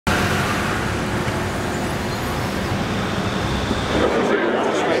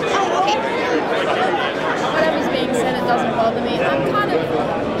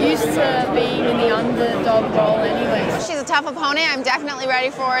tough opponent. I'm definitely ready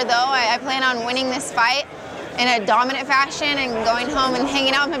for her, though. I plan on winning this fight in a dominant fashion and going home and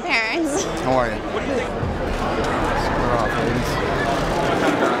hanging out with my parents. How are you?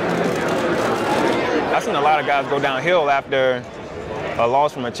 I've seen a lot of guys go downhill after a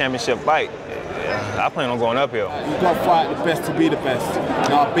loss from a championship fight. I plan on going uphill. You've got to fight the best to be the best.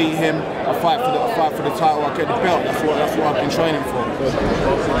 And I beat him. I fight for the title. I get the belt. That's what I've been training for.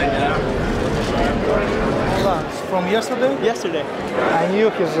 From yesterday? Yesterday. I knew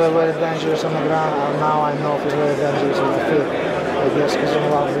he's very dangerous on the ground, and now I know he's very dangerous on the feet. I guess he's in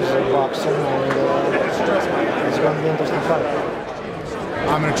love with boxing, and it's going to be an interesting fight.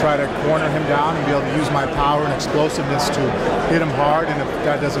 I'm going to try to corner him down and be able to use my power and explosiveness to hit him hard, and if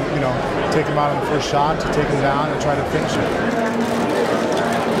that doesn't, you know, take him out on the first shot, to take him down and try to finish him.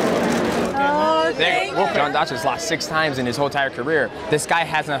 John Dodson's lost 6 times in his whole entire career. This guy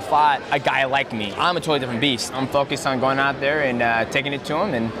hasn't fought a guy like me. I'm a totally different beast. I'm focused on going out there and taking it to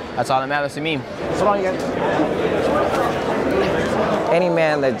him, and that's all that matters to me. So long, guys. Any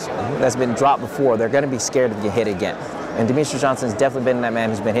man that's been dropped before, they're going to be scared to get hit again. And Demetrious Johnson's definitely been that man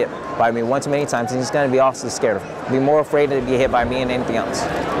who's been hit by me one too many times, and he's going to be also scared of it. Be more afraid to be hit by me than anything else.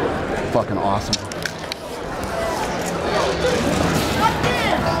 Fucking awesome.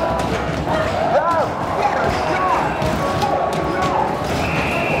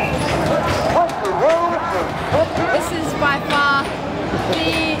 This is by far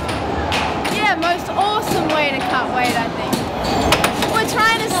the most awesome way to cut weight, I think. We're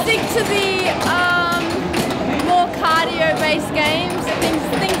trying to stick to the more cardio-based games,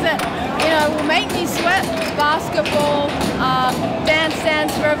 things that, you know, will make me sweat. Basketball,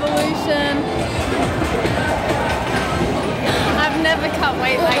 Dance Revolution. I've never cut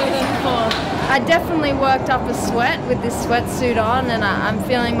weight like this before. I definitely worked up a sweat with this sweatsuit on, and I'm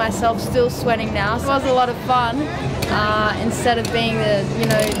feeling myself still sweating now. It was a lot of fun instead of being the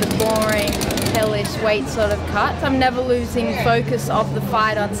boring, hellish weight sort of cut. I'm never losing focus of the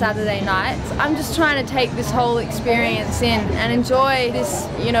fight on Saturday nights. I'm just trying to take this whole experience in and enjoy this,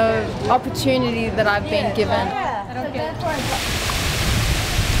 opportunity that I've been given.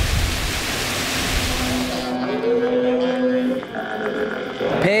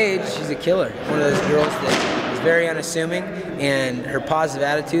 Paige, she's a killer. One of those girls that is very unassuming, and her positive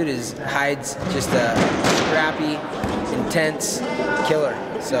attitude hides just a scrappy, intense killer.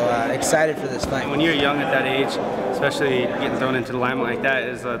 So excited for this fight. When you're young at that age, especially getting thrown into the limelight like that,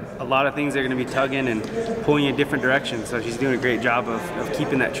 is a lot of things that are going to be tugging and pulling you in different directions. So she's doing a great job of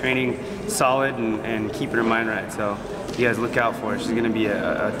keeping that training solid and keeping her mind right. So you guys look out for her. She's going to be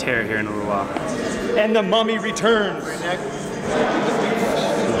a terror here in a little while. And the mummy returns.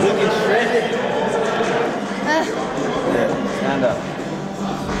 Looking shredded. Stand up.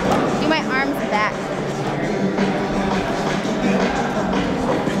 Do my arms back.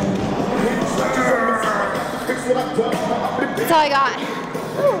 That's all I got.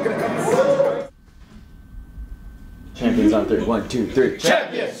 Champions on 3. 1, 2, 3.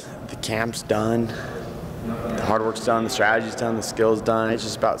 Champions! The camp's done. The hard work's done. The strategy's done. The skill's done. It's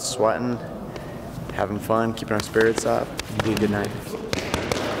just about sweating, having fun, keeping our spirits up. It'll be a good night.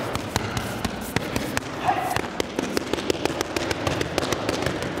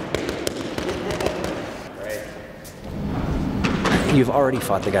 You've already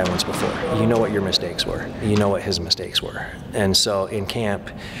fought the guy once before. You know what your mistakes were. You know what his mistakes were. And so in camp,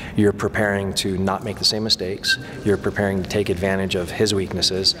 you're preparing to not make the same mistakes. You're preparing to take advantage of his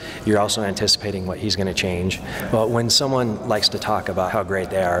weaknesses. You're also anticipating what he's going to change. But when someone likes to talk about how great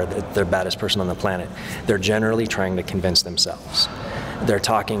they are, they're the baddest person on the planet, they're generally trying to convince themselves. They're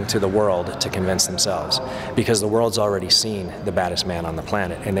talking to the world to convince themselves, because the world's already seen the baddest man on the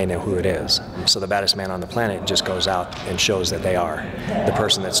planet and they know who it is. So the baddest man on the planet just goes out and shows that they are. The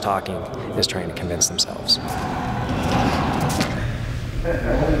person that's talking is trying to convince themselves.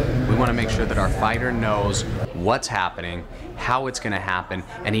 We want to make sure that our fighter knows what's happening, how it's going to happen,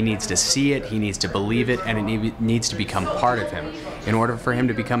 and he needs to see it, he needs to believe it, and it needs to become part of him. In order for him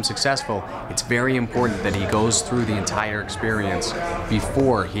to become successful, it's very important that he goes through the entire experience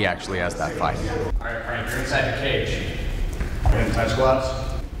before he actually has that fight. All right, Frank, you're inside the cage. You're going to touch gloves.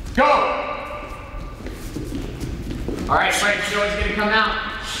 Go! All right, Frank, you know he's going to come out.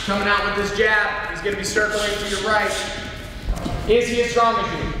 Coming out with this jab. He's going to be circling to your right. Is he as strong as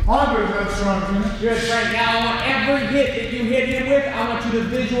you? Andrei's strong as me. Good, Frank. Now I want every hit that you hit him with, I want you to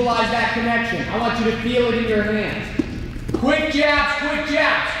visualize that connection. I want you to feel it in your hands. Quick jabs, quick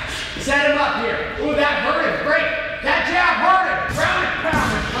jabs. Set him up here. Ooh, that hurt him. Frank, that jab hurt him. Ground and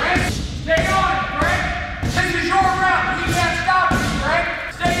pound him, Frank. Stay on it, Frank. This is your round. He can't stop you, Frank.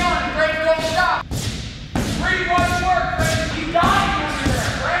 Stay on it, Frank. Don't stop. 3-1 work, Frank.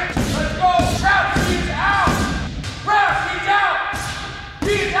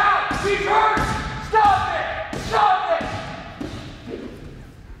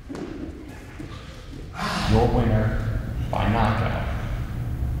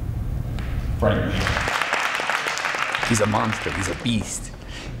 Right. He's a monster, he's a beast,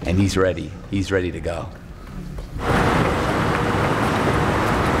 and he's ready. He's ready to go.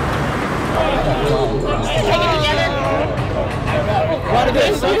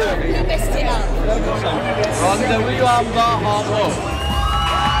 Ronda, we are the hard